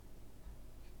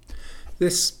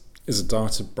This is a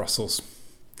dart of Brussels.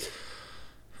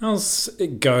 How's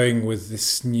it going with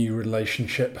this new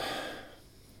relationship?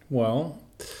 Well,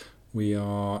 we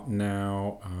are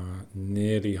now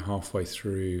nearly halfway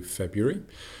through February,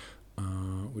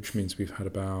 which means we've had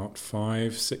about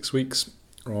 5-6 weeks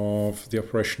of the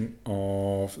operation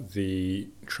of the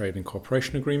Trade and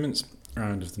Cooperation Agreements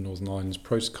and of the Northern Ireland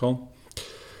Protocol.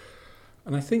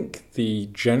 And I think the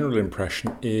general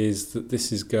impression is that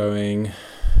this is going,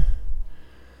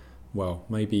 well,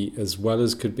 maybe as well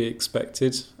as could be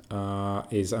expected,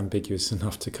 is ambiguous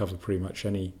enough to cover pretty much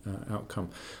any outcome.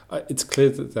 It's clear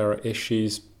that there are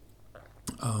issues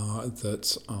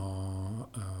that are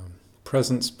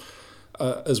present,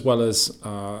 as well as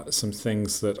some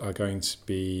things that are going to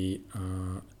be,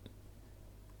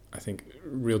 I think,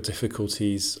 real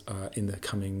difficulties in the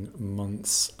coming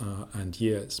months and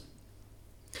years.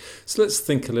 So let's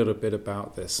think a little bit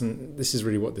about this, and this is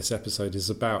really what this episode is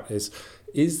about, is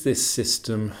this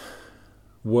system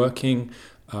working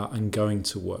and going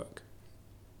to work?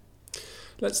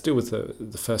 Let's deal with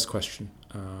the first question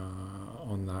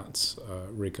on that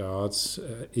regards.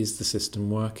 Is the system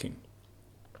working?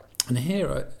 And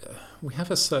here we have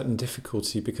a certain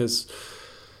difficulty because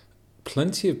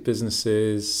plenty of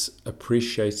businesses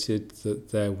appreciated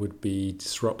that there would be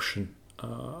disruption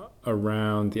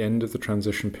around the end of the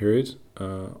transition period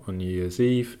on New Year's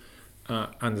Eve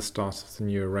and the start of the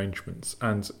new arrangements.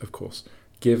 And of course,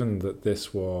 given that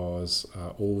this was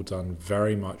all done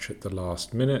very much at the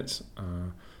last minute,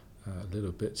 a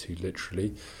little bit too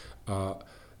literally, the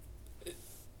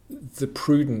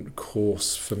prudent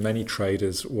course for many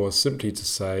traders was simply to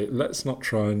say, let's not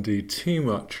try and do too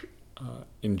much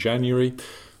in January.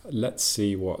 Let's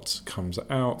see what comes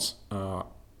out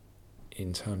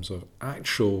in terms of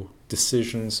actual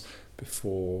decisions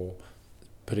before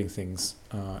putting things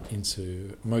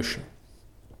into motion.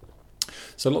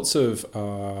 So lots of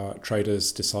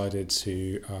traders decided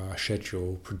to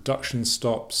schedule production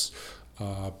stops,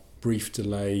 brief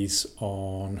delays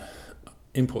on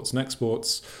imports and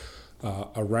exports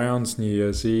around New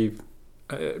Year's Eve,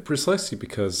 precisely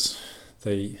because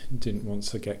they didn't want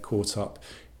to get caught up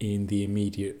in the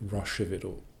immediate rush of it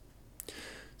all.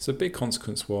 So a big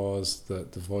consequence was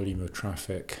that the volume of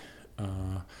traffic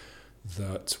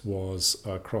that was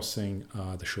crossing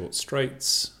the short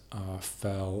straits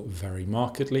fell very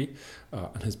markedly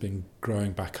and has been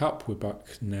growing back up. We're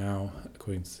back now,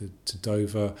 according to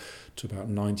Dover, to about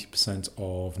 90%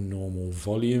 of normal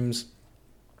volumes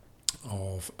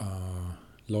of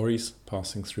lorries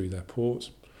passing through their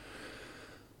port,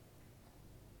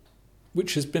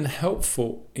 which has been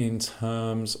helpful in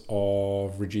terms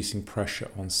of reducing pressure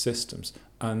on systems.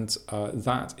 And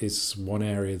that is one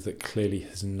area that clearly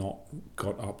has not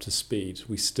got up to speed.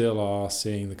 We still are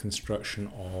seeing the construction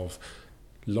of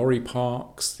lorry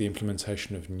parks, the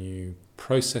implementation of new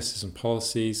processes and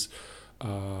policies,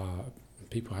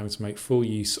 people having to make full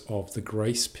use of the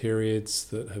grace periods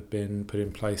that have been put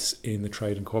in place in the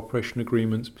Trade and Cooperation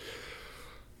Agreement.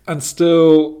 And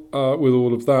still, with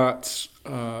all of that,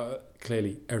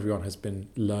 clearly everyone has been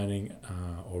learning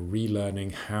or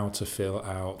relearning how to fill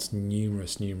out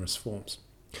numerous forms.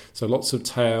 So lots of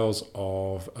tales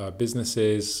of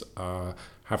businesses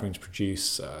having to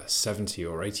produce 70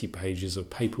 or 80 pages of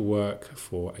paperwork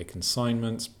for a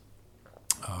consignment.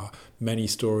 Many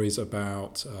stories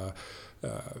about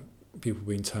people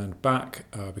being turned back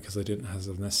because they didn't have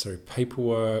the necessary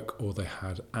paperwork, or they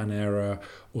had an error,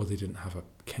 or they didn't have a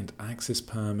Kent access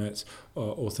permit,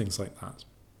 or things like that.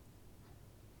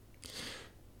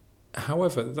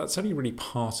 However, that's only really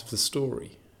part of the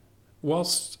story.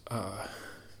 Whilst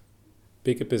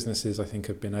bigger businesses, I think,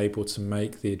 have been able to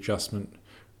make the adjustment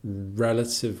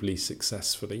relatively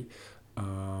successfully,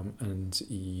 and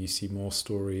you see more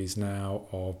stories now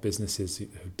of businesses who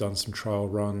have done some trial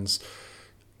runs,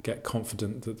 get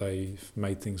confident that they've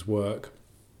made things work,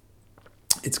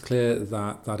 it's clear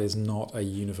that that is not a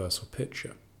universal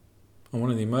picture. And one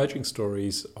of the emerging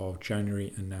stories of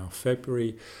January and now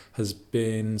February has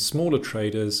been smaller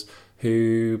traders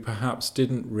who perhaps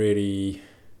didn't really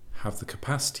have the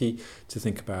capacity to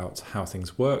think about how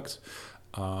things worked,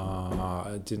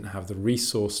 didn't have the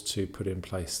resource to put in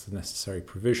place the necessary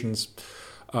provisions,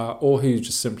 or who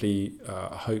just simply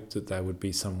hoped that there would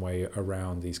be some way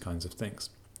around these kinds of things.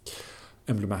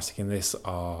 Emblematic in this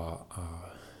are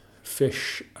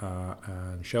fish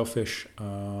and shellfish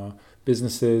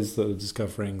businesses that are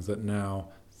discovering that now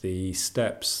the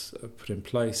steps put in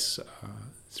place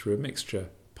through a mixture,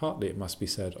 partly it must be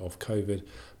said, of COVID,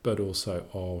 but also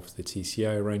of the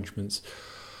TCA arrangements,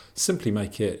 simply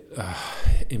make it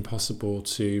impossible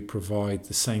to provide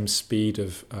the same speed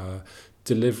of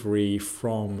delivery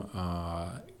from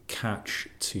catch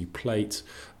to plate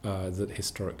that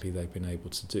historically they've been able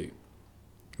to do.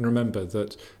 And remember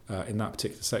that in that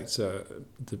particular sector,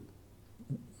 the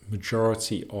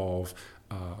majority of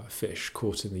fish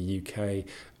caught in the UK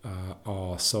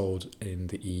are sold in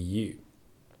the EU.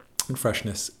 And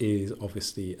freshness is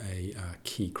obviously a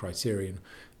key criterion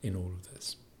in all of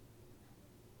this.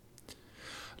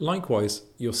 Likewise,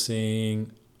 you're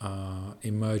seeing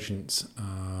emergent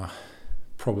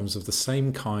problems of the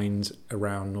same kind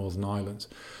around Northern Ireland,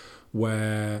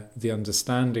 where the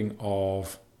understanding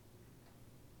of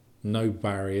no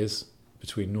barriers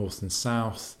between north and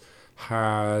south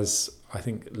has, I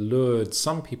think, lured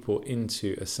some people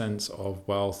into a sense of,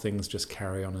 well, things just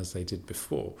carry on as they did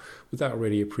before, without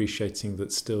really appreciating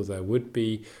that still there would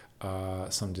be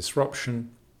some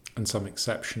disruption and some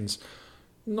exceptions,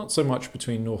 not so much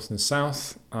between north and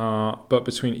south, but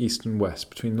between east and west,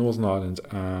 between Northern Ireland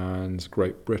and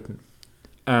Great Britain.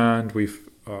 And we've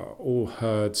all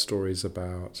heard stories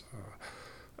about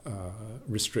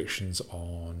restrictions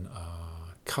on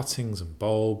cuttings and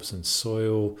bulbs and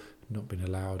soil not being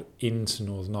allowed into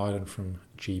Northern Ireland from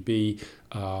GB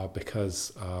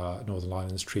because Northern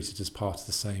Ireland is treated as part of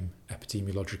the same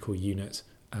epidemiological unit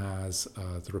as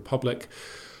the Republic,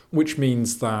 which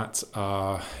means that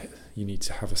you need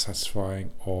to have a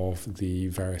satisfying of the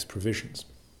various provisions.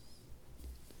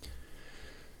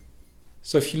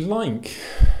 So if you like,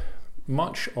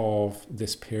 much of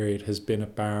this period has been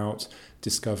about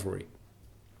discovery,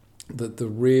 that the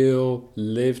real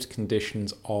lived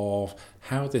conditions of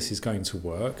how this is going to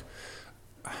work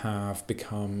have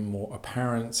become more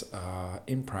apparent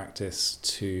in practice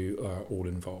to all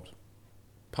involved.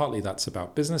 Partly that's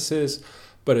about businesses,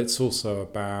 but it's also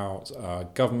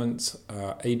about government,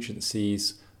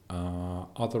 agencies,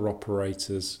 other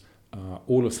operators,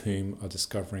 all of whom are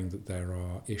discovering that there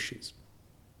are issues.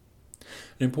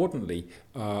 And importantly,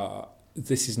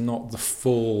 this is not the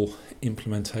full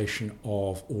implementation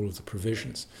of all of the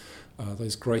provisions.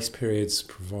 Those grace periods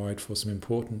provide for some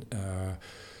important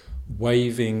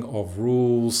waiving of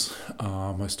rules,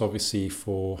 most obviously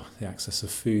for the access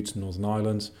of food to Northern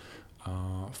Ireland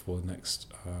for the next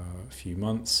few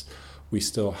months. We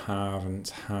still haven't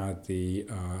had the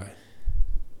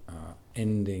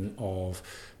ending of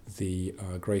the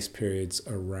grace periods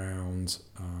around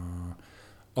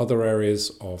other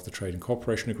areas of the Trade and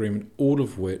Cooperation Agreement, all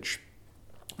of which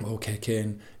will kick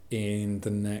in the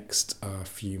next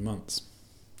few months.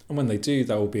 And when they do,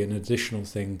 there will be an additional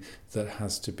thing that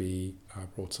has to be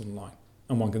brought online.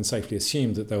 And one can safely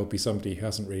assume that there will be somebody who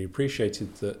hasn't really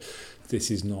appreciated that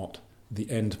this is not the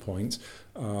end point,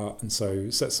 and so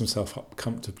sets themselves up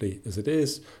comfortably as it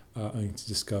is, only to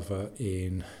discover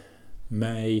in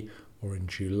May or in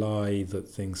July that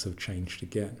things have changed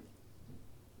again.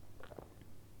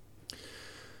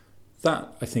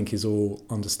 That, I think, is all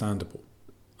understandable.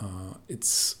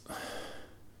 It's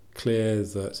clear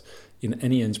that in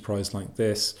any enterprise like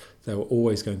this, there were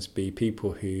always going to be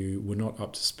people who were not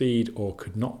up to speed or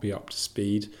could not be up to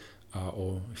speed,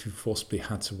 or if you forcibly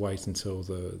had to wait until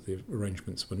the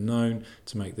arrangements were known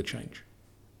to make the change.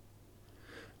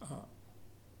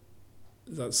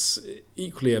 That's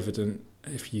equally evident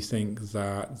if you think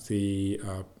that the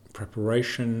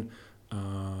preparation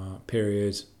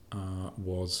period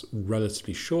was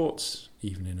relatively short,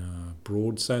 even in a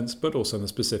broad sense, but also in the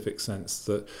specific sense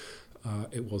that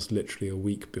it was literally a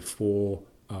week before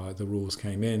the rules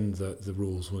came in that the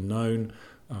rules were known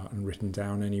and written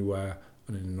down anywhere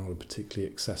and in not a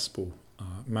particularly accessible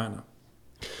manner.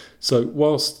 So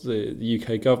whilst the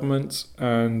UK government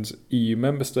and EU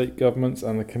member state governments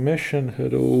and the Commission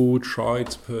had all tried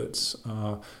to put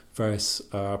various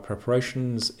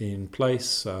preparations in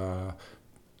place,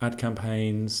 ad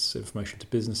campaigns, information to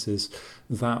businesses,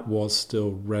 that was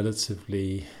still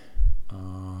relatively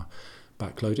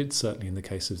backloaded, certainly in the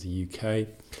case of the UK.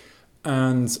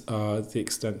 And the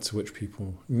extent to which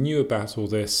people knew about all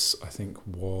this, I think,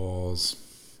 was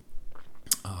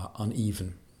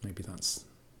uneven. Maybe that's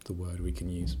the word we can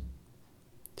use.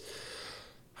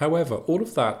 However, all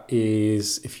of that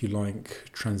is, if you like,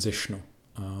 transitional.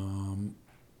 In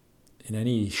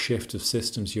any shift of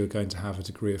systems, you're going to have a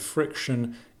degree of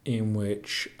friction in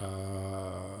which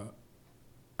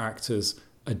actors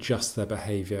adjust their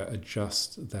behaviour,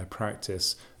 adjust their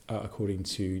practice according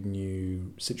to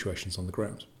new situations on the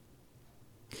ground.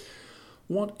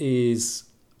 What is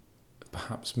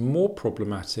perhaps more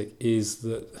problematic is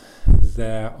that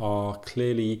there are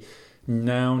clearly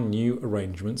now new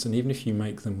arrangements, and even if you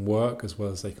make them work as well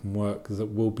as they can work, there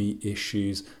will be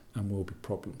issues and will be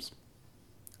problems.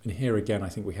 And here again, I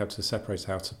think we have to separate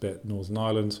out a bit Northern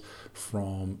Ireland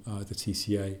from the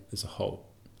TCA as a whole.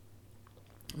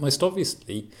 Most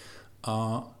obviously,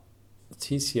 the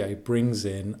TCA brings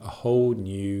in a whole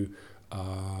new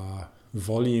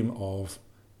volume of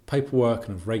paperwork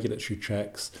and of regulatory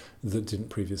checks that didn't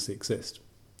previously exist.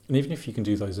 And even if you can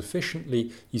do those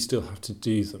efficiently, you still have to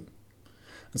do them.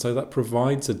 And so that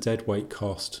provides a deadweight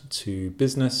cost to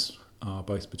business,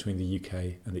 both between the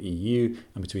UK and the EU,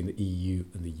 and between the EU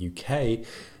and the UK,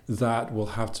 that will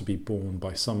have to be borne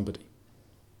by somebody.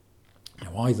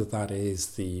 Now, either that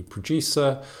is the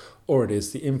producer, or it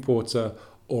is the importer,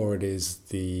 or it is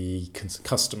the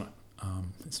customer.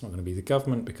 It's not going to be the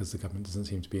government, because the government doesn't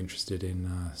seem to be interested in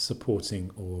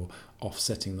supporting or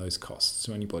offsetting those costs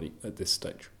to anybody at this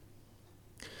stage.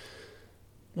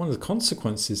 One of the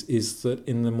consequences is that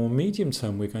in the more medium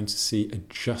term, we're going to see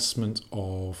adjustment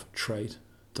of trade,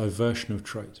 diversion of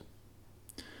trade.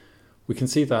 We can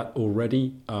see that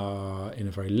already in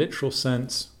a very literal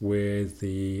sense with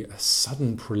the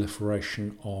sudden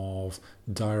proliferation of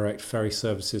direct ferry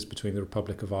services between the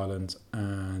Republic of Ireland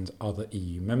and other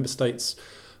EU member states,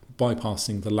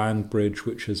 bypassing the land bridge,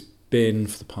 which has been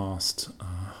for the past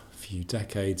few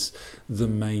decades the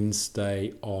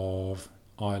mainstay of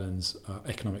Ireland's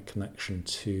economic connection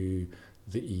to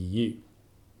the EU.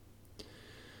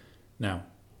 Now,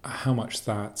 how much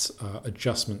that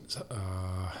adjustment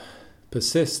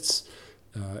persists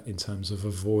in terms of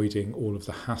avoiding all of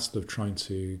the hassle of trying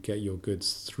to get your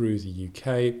goods through the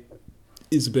UK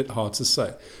is a bit hard to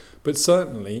say. But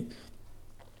certainly,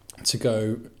 to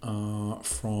go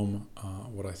from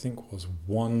what I think was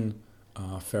one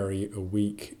ferry a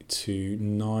week to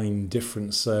 9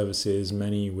 different services,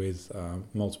 many with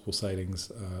multiple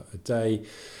sailings a day,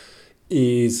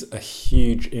 is a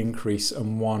huge increase,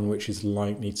 and one which is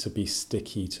likely to be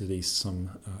sticky to at least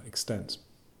some extent.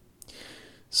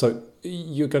 So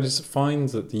you're going to find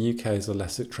that the UK is a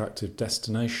less attractive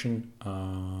destination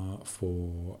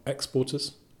for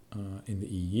exporters in the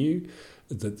EU,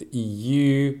 that the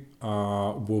EU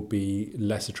will be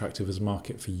less attractive as a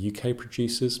market for UK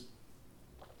producers.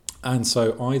 And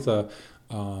so either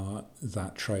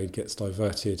that trade gets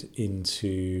diverted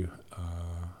into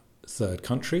third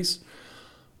countries,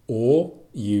 or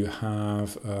you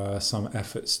have some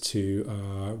efforts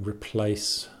to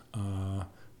replace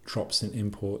drops in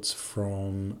imports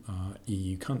from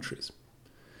EU countries.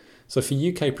 So for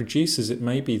UK producers, it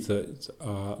may be that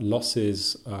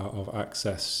losses of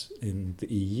access in the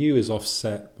EU is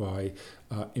offset by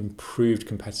improved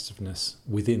competitiveness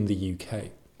within the UK.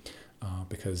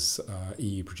 Because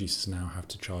EU producers now have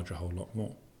to charge a whole lot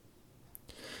more.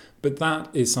 But that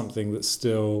is something that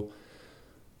still,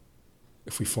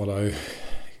 if we follow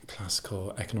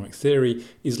classical economic theory,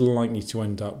 is likely to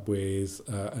end up with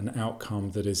an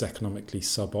outcome that is economically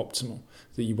suboptimal,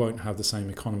 that you won't have the same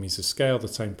economies of scale, the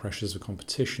same pressures of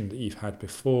competition that you've had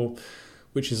before,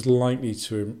 which is likely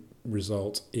to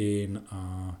result in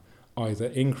either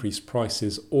increased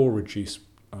prices or reduced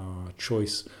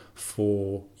choice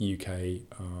for UK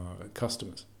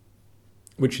customers,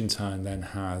 which in turn then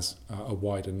has a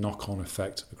wider knock-on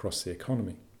effect across the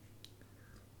economy.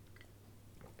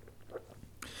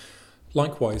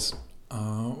 Likewise,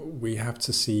 we have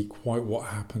to see quite what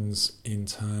happens in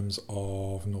terms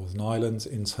of Northern Ireland,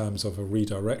 in terms of a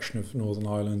redirection of Northern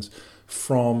Ireland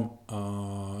from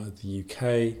the UK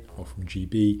or from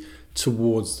GB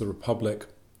towards the Republic,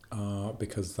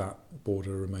 because that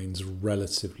border remains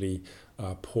relatively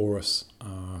porous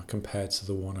compared to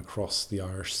the one across the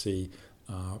Irish Sea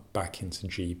back into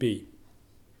GB.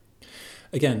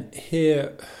 Again,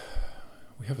 here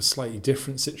we have a slightly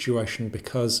different situation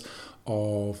because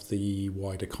of the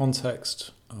wider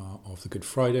context of the Good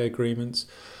Friday Agreement,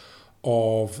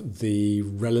 of the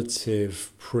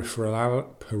relative peripherality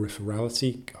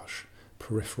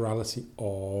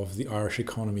of the Irish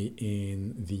economy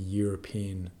in the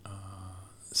European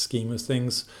scheme of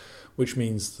things, which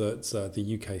means that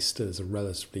the UK still is a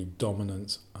relatively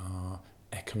dominant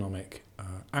economic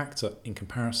actor in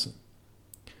comparison.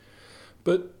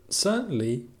 But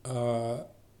certainly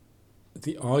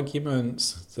the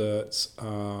argument that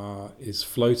is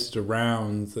floated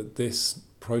around that this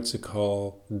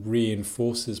protocol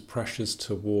reinforces pressures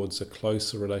towards a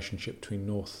closer relationship between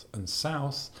North and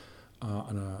South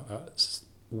and a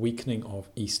weakening of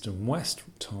East and West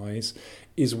ties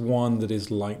is one that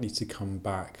is likely to come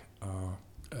back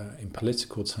in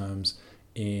political terms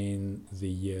in the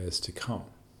years to come.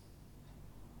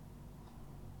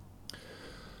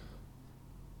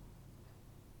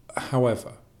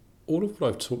 However, all of what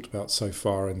I've talked about so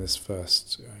far in this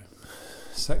first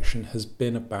section has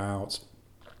been about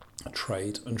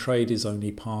trade, and trade is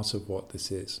only part of what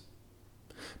this is.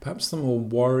 Perhaps the more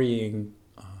worrying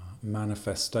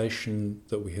manifestation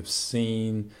that we have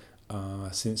seen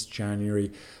since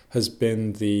January has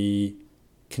been the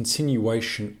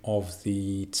continuation of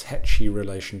the tetchy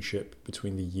relationship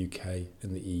between the UK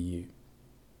and the EU.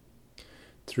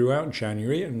 Throughout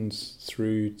January and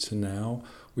through to now,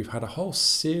 we've had a whole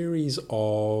series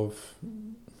of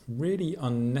really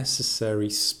unnecessary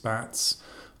spats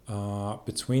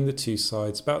between the two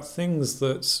sides about things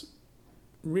that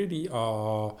really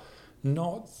are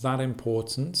not that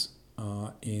important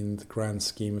in the grand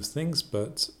scheme of things,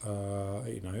 but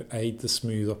aid the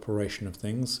smooth operation of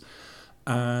things,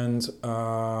 and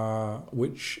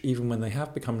which, even when they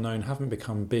have become known, haven't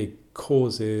become big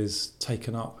causes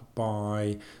taken up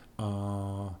by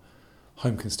home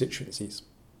constituencies.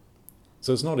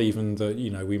 So it's not even that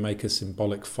we make a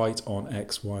symbolic fight on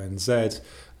X, Y, and Z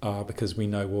because we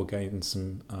know we'll gain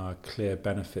some clear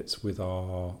benefits with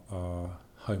our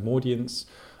home audience.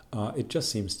 It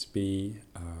just seems to be,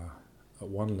 at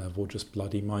one level, just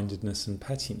bloody-mindedness and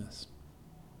pettiness.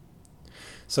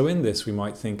 So in this, we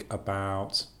might think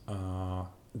about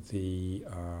the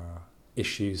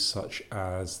issues such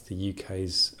as the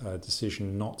UK's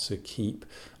decision not to keep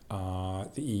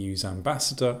the EU's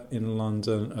ambassador in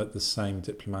London at the same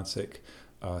diplomatic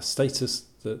status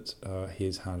that he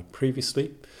has had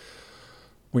previously.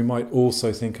 We might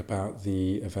also think about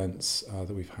the events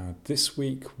that we've had this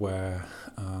week, where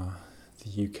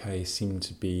the UK seemed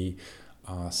to be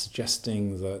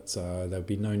suggesting that there would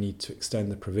be no need to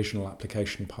extend the provisional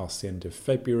application past the end of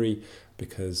February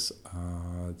because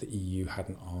the EU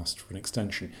hadn't asked for an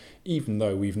extension, even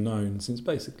though we've known since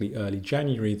basically early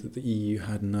January that the EU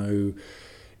had no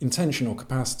intention or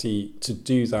capacity to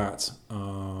do that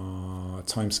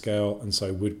timescale, and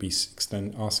so would be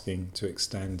asking to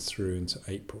extend through into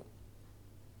April.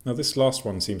 Now, this last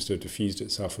one seems to have diffused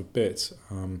itself a bit.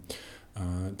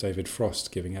 David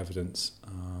Frost giving evidence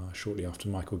shortly after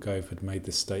Michael Gove had made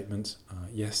this statement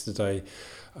yesterday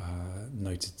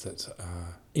noted that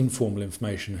informal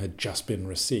information had just been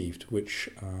received, which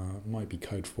might be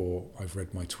code for I've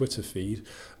read my Twitter feed,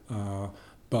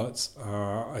 but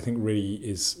I think really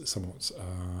is somewhat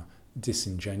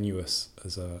disingenuous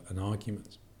as an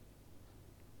argument.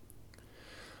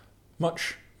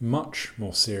 Much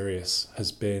more serious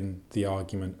has been the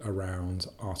argument around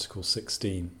Article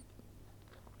 16.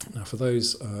 Now, for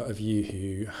those of you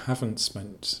who haven't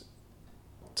spent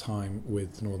time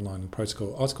with the Northern Ireland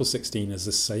Protocol, Article 16 is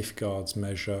a safeguards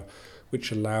measure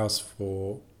which allows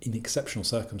for, in exceptional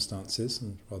circumstances,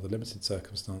 and rather limited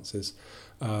circumstances,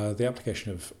 the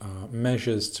application of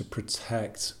measures to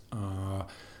protect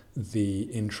the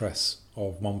interests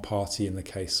of one party in the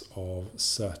case of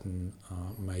certain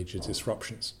major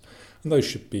disruptions. And those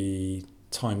should be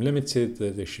time limited,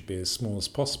 they should be as small as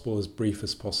possible, as brief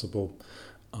as possible,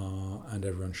 and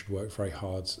everyone should work very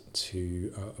hard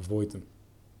to avoid them.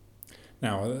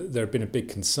 Now, there had been a big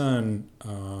concern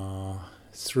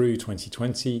through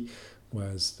 2020,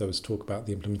 whereas there was talk about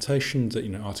the implementation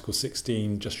that Article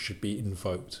 16 just should be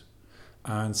invoked,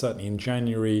 and certainly in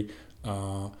January,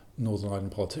 Northern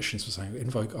Ireland politicians were saying,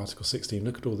 invoke Article 16,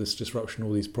 look at all this disruption,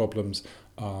 all these problems,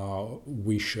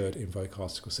 we should invoke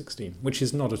Article 16, which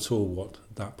is not at all what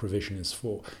that provision is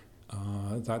for.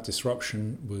 That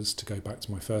disruption was, to go back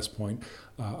to my first point,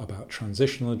 about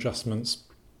transitional adjustments,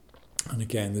 and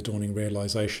again the dawning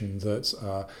realisation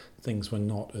that things were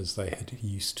not as they had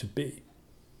used to be.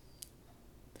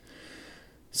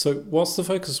 So whilst the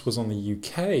focus was on the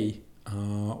UK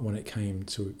when it came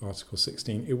to Article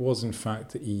 16, it was in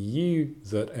fact the EU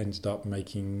that ended up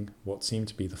making what seemed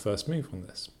to be the first move on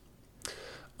this.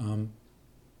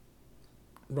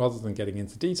 Rather than getting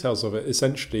into details of it,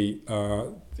 essentially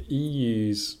the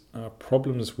EU's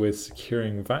problems with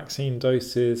securing vaccine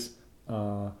doses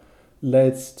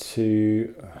led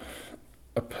to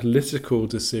a political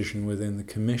decision within the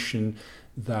Commission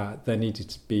that there needed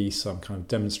to be some kind of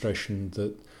demonstration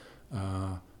that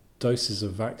doses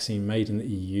of vaccine made in the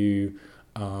EU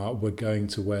were going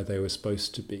to where they were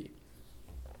supposed to be.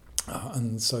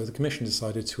 And so the Commission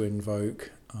decided to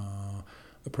invoke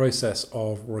a process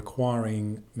of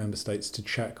requiring member states to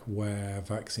check where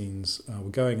vaccines were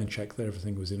going and check that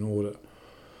everything was in order.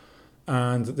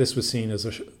 And this was seen as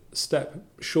a step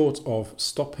short of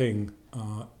stopping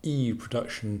EU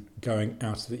production going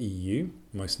out of the EU,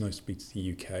 most notably to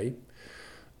the UK,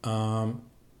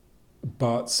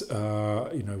 but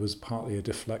was partly a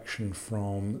deflection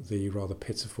from the rather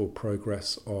pitiful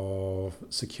progress of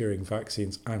securing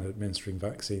vaccines and administering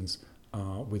vaccines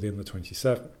within the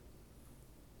 27.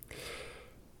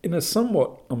 In a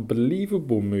somewhat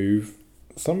unbelievable move,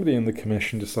 somebody in the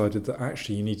Commission decided that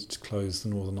actually you needed to close the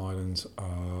Northern Ireland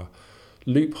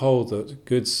loophole, that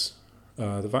goods,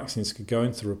 the vaccines could go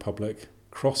into the Republic,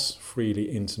 cross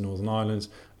freely into Northern Ireland,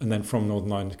 and then from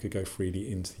Northern Ireland could go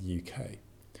freely into the UK.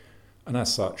 And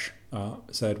as such,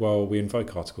 said, well, we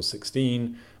invoke Article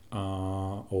 16,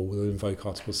 or we'll invoke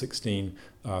Article 16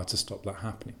 to stop that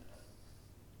happening.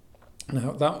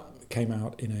 Now, that came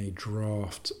out in a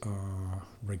draft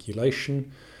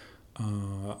regulation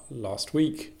last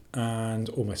week, and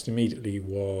almost immediately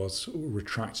was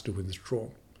retracted or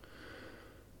withdrawn.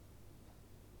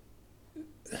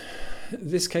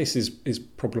 This case is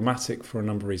problematic for a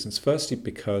number of reasons. Firstly,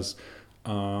 because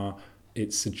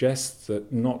it suggests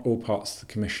that not all parts of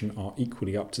the Commission are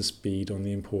equally up to speed on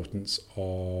the importance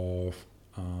of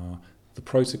the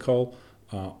protocol,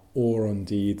 or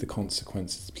indeed the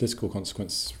consequences, the political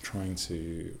consequences of trying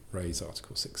to raise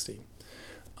Article 16.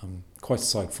 Quite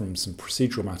aside from some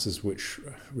procedural matters which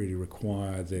really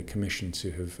require the Commission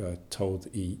to have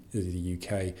told the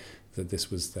UK that this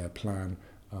was their plan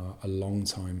a long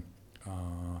time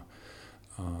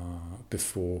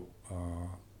before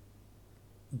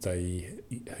they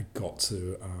had got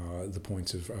to the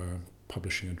point of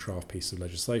publishing a draft piece of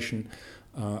legislation.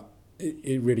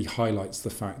 It really highlights the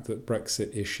fact that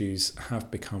Brexit issues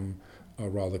have become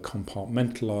rather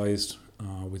compartmentalised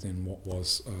within what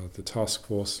was the task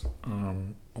force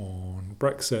on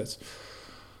Brexit.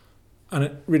 And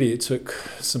it took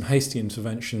some hasty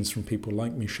interventions from people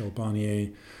like Michel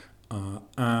Barnier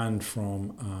and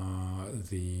from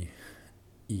the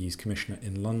EU's Commissioner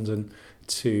in London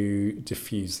to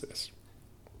diffuse this.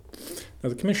 Now,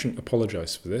 the Commission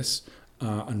apologised for this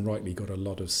and rightly got a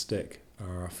lot of stick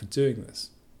for doing this.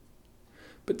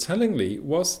 But tellingly,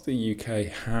 whilst the UK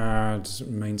had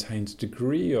maintained a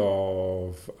degree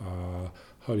of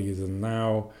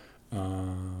holier-than-thou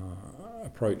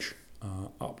approach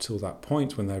up till that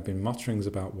point, when there had been mutterings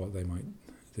about what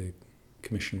the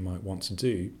Commission might want to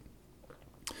do,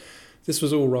 this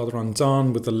was all rather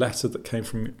undone with the letter that came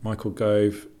from Michael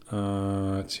Gove to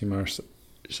Maroš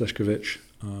Šefčovič,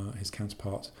 his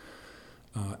counterpart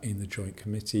in the Joint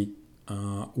Committee,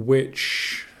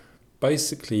 which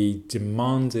basically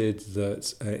demanded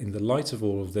that in the light of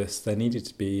all of this, there needed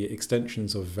to be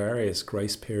extensions of various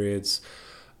grace periods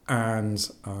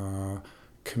and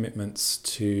commitments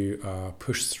to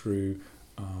push through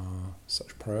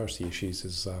such priority issues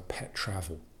as pet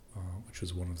travel, which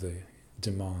was one of the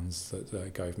demands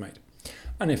that Gove made.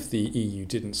 And if the EU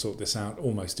didn't sort this out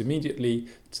almost immediately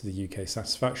to the UK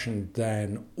satisfaction,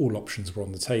 then all options were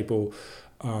on the table,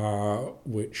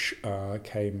 which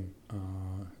came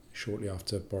shortly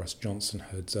after Boris Johnson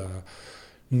had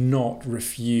not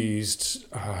refused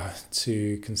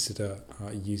to consider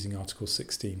using Article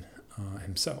 16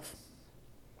 himself.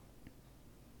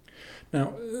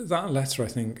 Now, that letter, I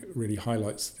think, really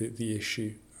highlights the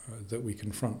issue that we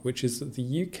confront, which is that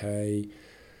the UK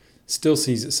still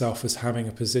sees itself as having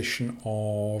a position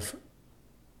of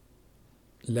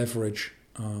leverage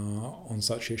on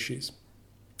such issues.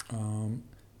 In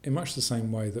much the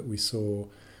same way that we saw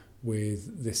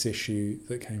with this issue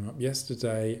that came up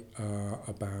yesterday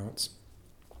about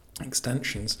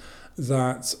extensions,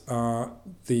 that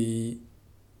the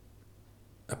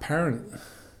apparent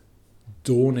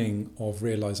dawning of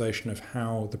realisation of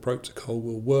how the protocol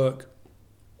will work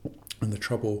and the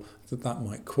trouble that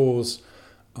might cause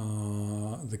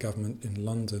the government in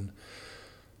London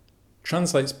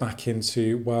translates back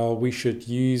into, well, we should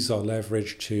use our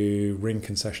leverage to wring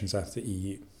concessions out of the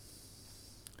EU.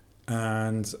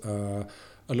 And a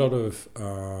lot of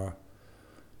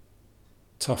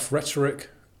tough rhetoric,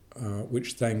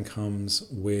 which then comes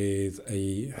with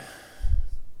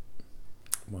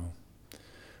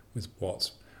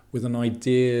with an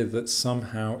idea that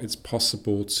somehow it's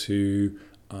possible to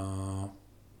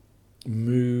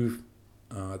move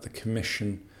the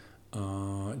Commission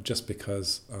just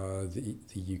because the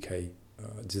UK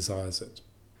desires it.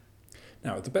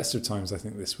 Now, at the best of times, I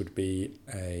think this would be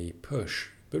a push,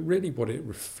 but really what it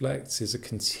reflects is a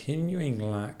continuing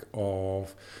lack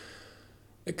of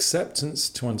acceptance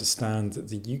to understand that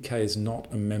the UK is not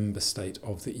a member state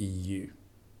of the EU,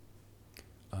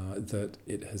 that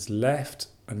it has left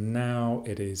and now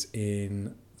it is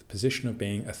in the position of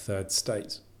being a third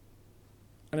state.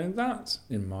 And in that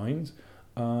in mind,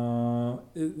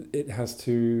 it has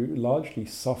to largely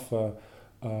suffer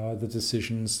the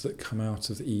decisions that come out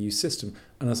of the EU system.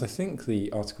 And as I think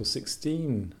the Article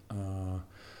 16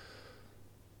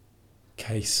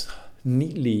 case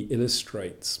neatly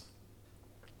illustrates,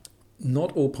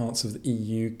 not all parts of the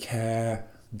EU care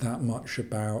that much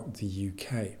about the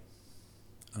UK.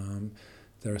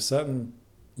 There are certain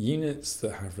units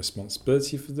that have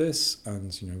responsibility for this,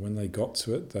 and when they got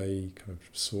to it, they kind of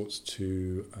sought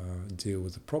to deal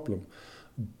with the problem.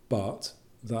 But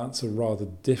that's a rather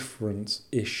different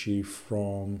issue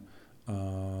from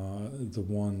the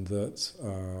one that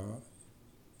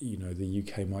the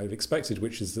UK might have expected,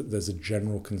 which is that there's a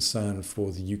general concern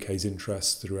for the UK's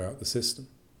interests throughout the system.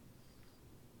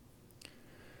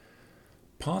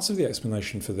 Part of the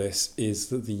explanation for this is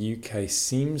that the UK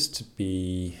seems to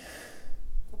be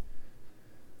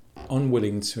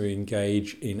unwilling to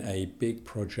engage in a big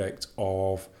project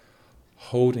of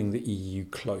holding the EU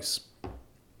close.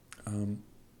 In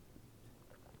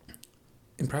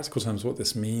practical terms, what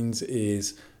this means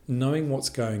is knowing what's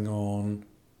going on,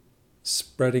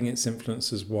 spreading its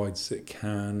influence as wide as it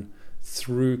can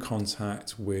through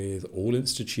contact with all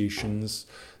institutions,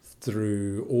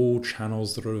 through all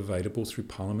channels that are available, through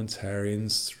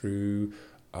parliamentarians, through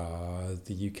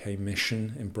the UK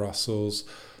mission in Brussels,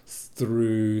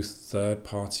 through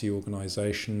third-party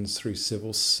organisations, through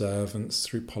civil servants,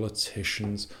 through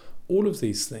politicians. All of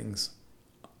these things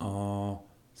are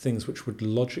things which would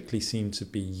logically seem to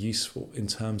be useful in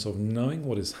terms of knowing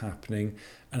what is happening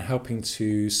and helping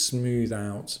to smooth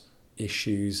out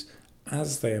issues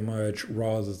as they emerge,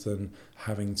 rather than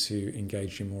having to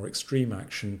engage in more extreme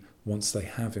action once they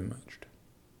have emerged.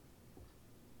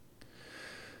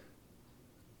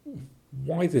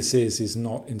 Why this is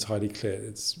not entirely clear.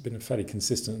 It's been a fairly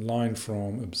consistent line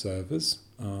from observers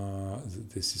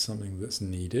that this is something that's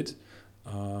needed.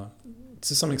 To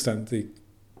some extent, the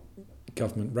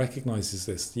government recognises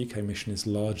this. The UK mission is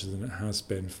larger than it has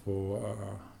been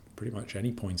for pretty much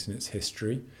any point in its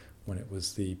history when it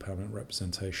was the permanent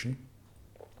representation,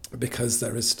 because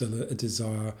there is still a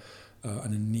desire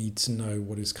and a need to know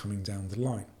what is coming down the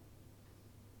line.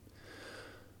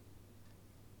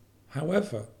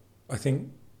 However, I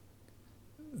think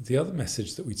the other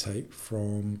message that we take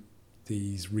from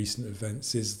these recent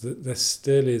events is that there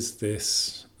still is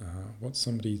this, what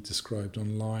somebody described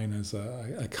online as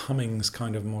a Cummings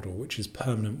kind of model, which is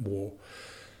permanent war.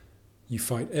 You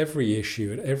fight every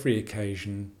issue at every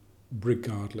occasion,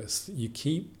 regardless. You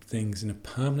keep things in a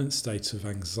permanent state of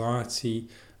anxiety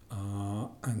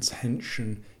and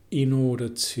tension in order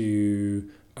to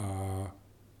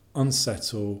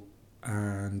unsettle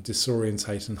and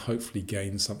disorientate and hopefully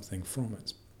gain something from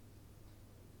it.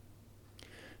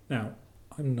 Now,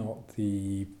 I'm not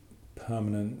the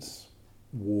permanent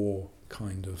war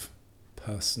kind of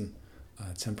person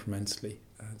temperamentally.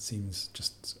 It seems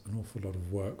just an awful lot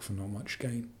of work for not much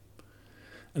gain.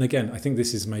 And again, I think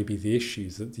this is maybe the issue,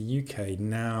 that the UK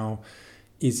now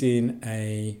is in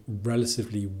a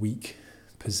relatively weak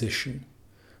position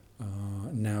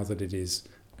now that it is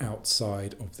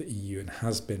outside of the EU and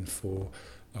has been for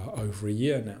over a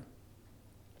year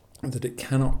now. That it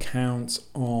cannot count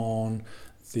on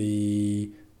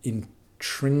the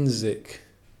intrinsic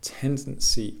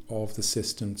tendency of the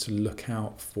system to look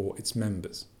out for its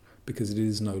members, because it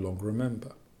is no longer a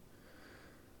member.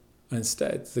 And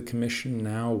instead, the Commission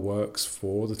now works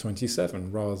for the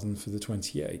 27 rather than for the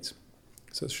 28.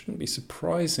 So it shouldn't be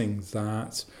surprising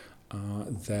that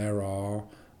there are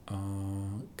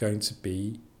going to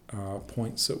be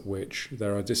points at which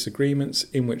there are disagreements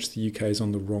in which the UK is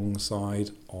on the wrong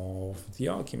side of the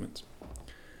argument.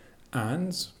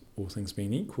 And, all things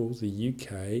being equal, the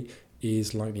UK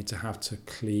is likely to have to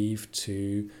cleave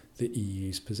to the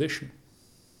EU's position.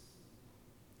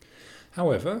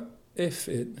 However, if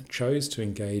it chose to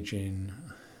engage in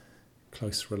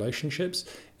close relationships,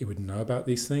 it would know about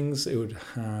these things, it would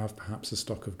have perhaps a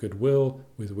stock of goodwill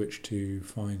with which to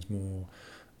find more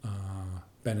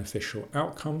beneficial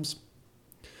outcomes.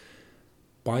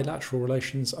 Bilateral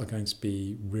relations are going to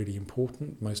be really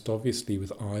important, most obviously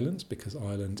with Ireland, because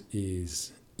Ireland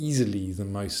is easily the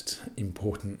most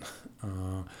important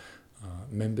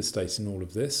member state in all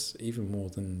of this, even more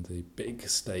than the big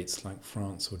states like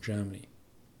France or Germany,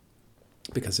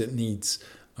 because it needs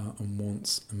and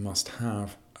wants and must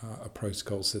have a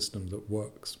protocol system that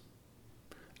works.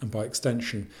 And by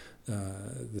extension,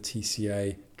 the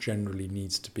TCA generally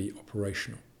needs to be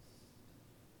operational.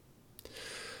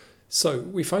 So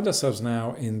we find ourselves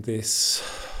now in this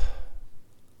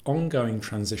ongoing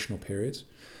transitional period.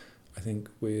 I think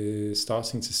we're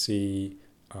starting to see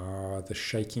the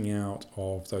shaking out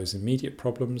of those immediate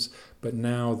problems, but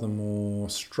now the more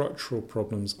structural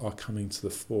problems are coming to the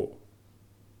fore.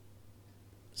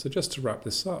 So just to wrap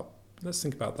this up, let's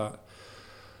think about that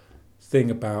thing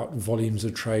about volumes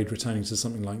of trade returning to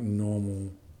something like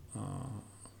normal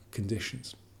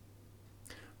conditions.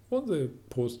 What the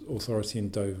Port Authority in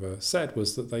Dover said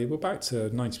was that they were back to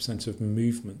 90% of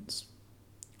movements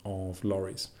of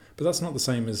lorries, But that's not the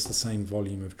same as the same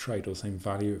volume of trade or the same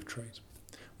value of trade.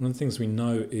 One of the things we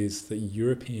know is that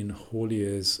European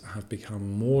hauliers have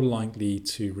become more likely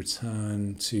to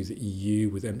return to the EU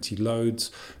with empty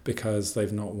loads because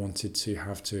they've not wanted to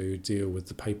have to deal with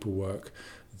the paperwork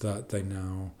that they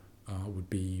now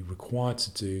would be required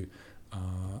to do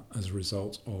as a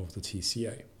result of the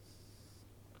TCA.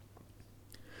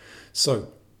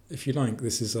 So, if you like,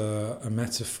 this is a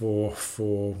metaphor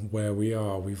for where we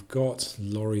are. We've got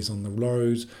lorries on the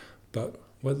road, but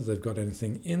whether they've got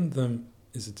anything in them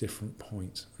is a different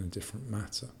point and a different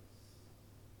matter.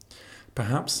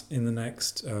 Perhaps in the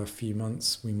next few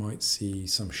months we might see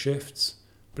some shifts,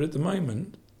 but at the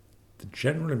moment the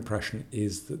general impression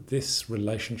is that this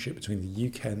relationship between the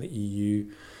UK and the EU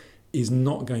is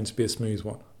not going to be a smooth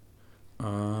one.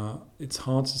 It's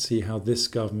hard to see how this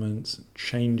government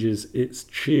changes its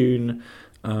tune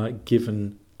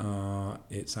given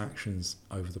its actions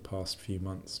over the past few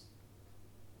months.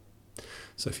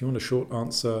 So if you want a short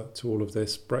answer to all of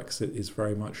this, Brexit is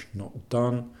very much not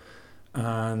done,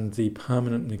 and the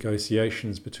permanent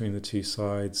negotiations between the two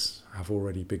sides have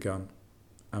already begun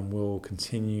and will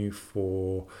continue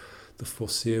for the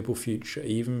foreseeable future,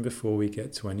 even before we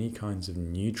get to any kinds of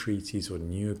new treaties or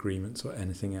new agreements or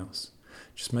anything else.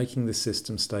 Just making the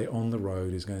system stay on the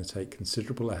road is going to take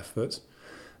considerable effort,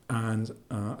 and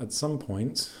at some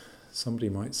point somebody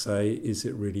might say, is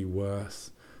it really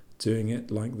worth doing it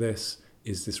like this?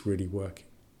 Is this really working?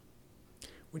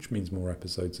 Which means more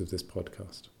episodes of this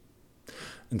podcast.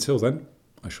 Until then,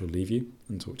 I shall leave you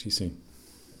and talk to you soon.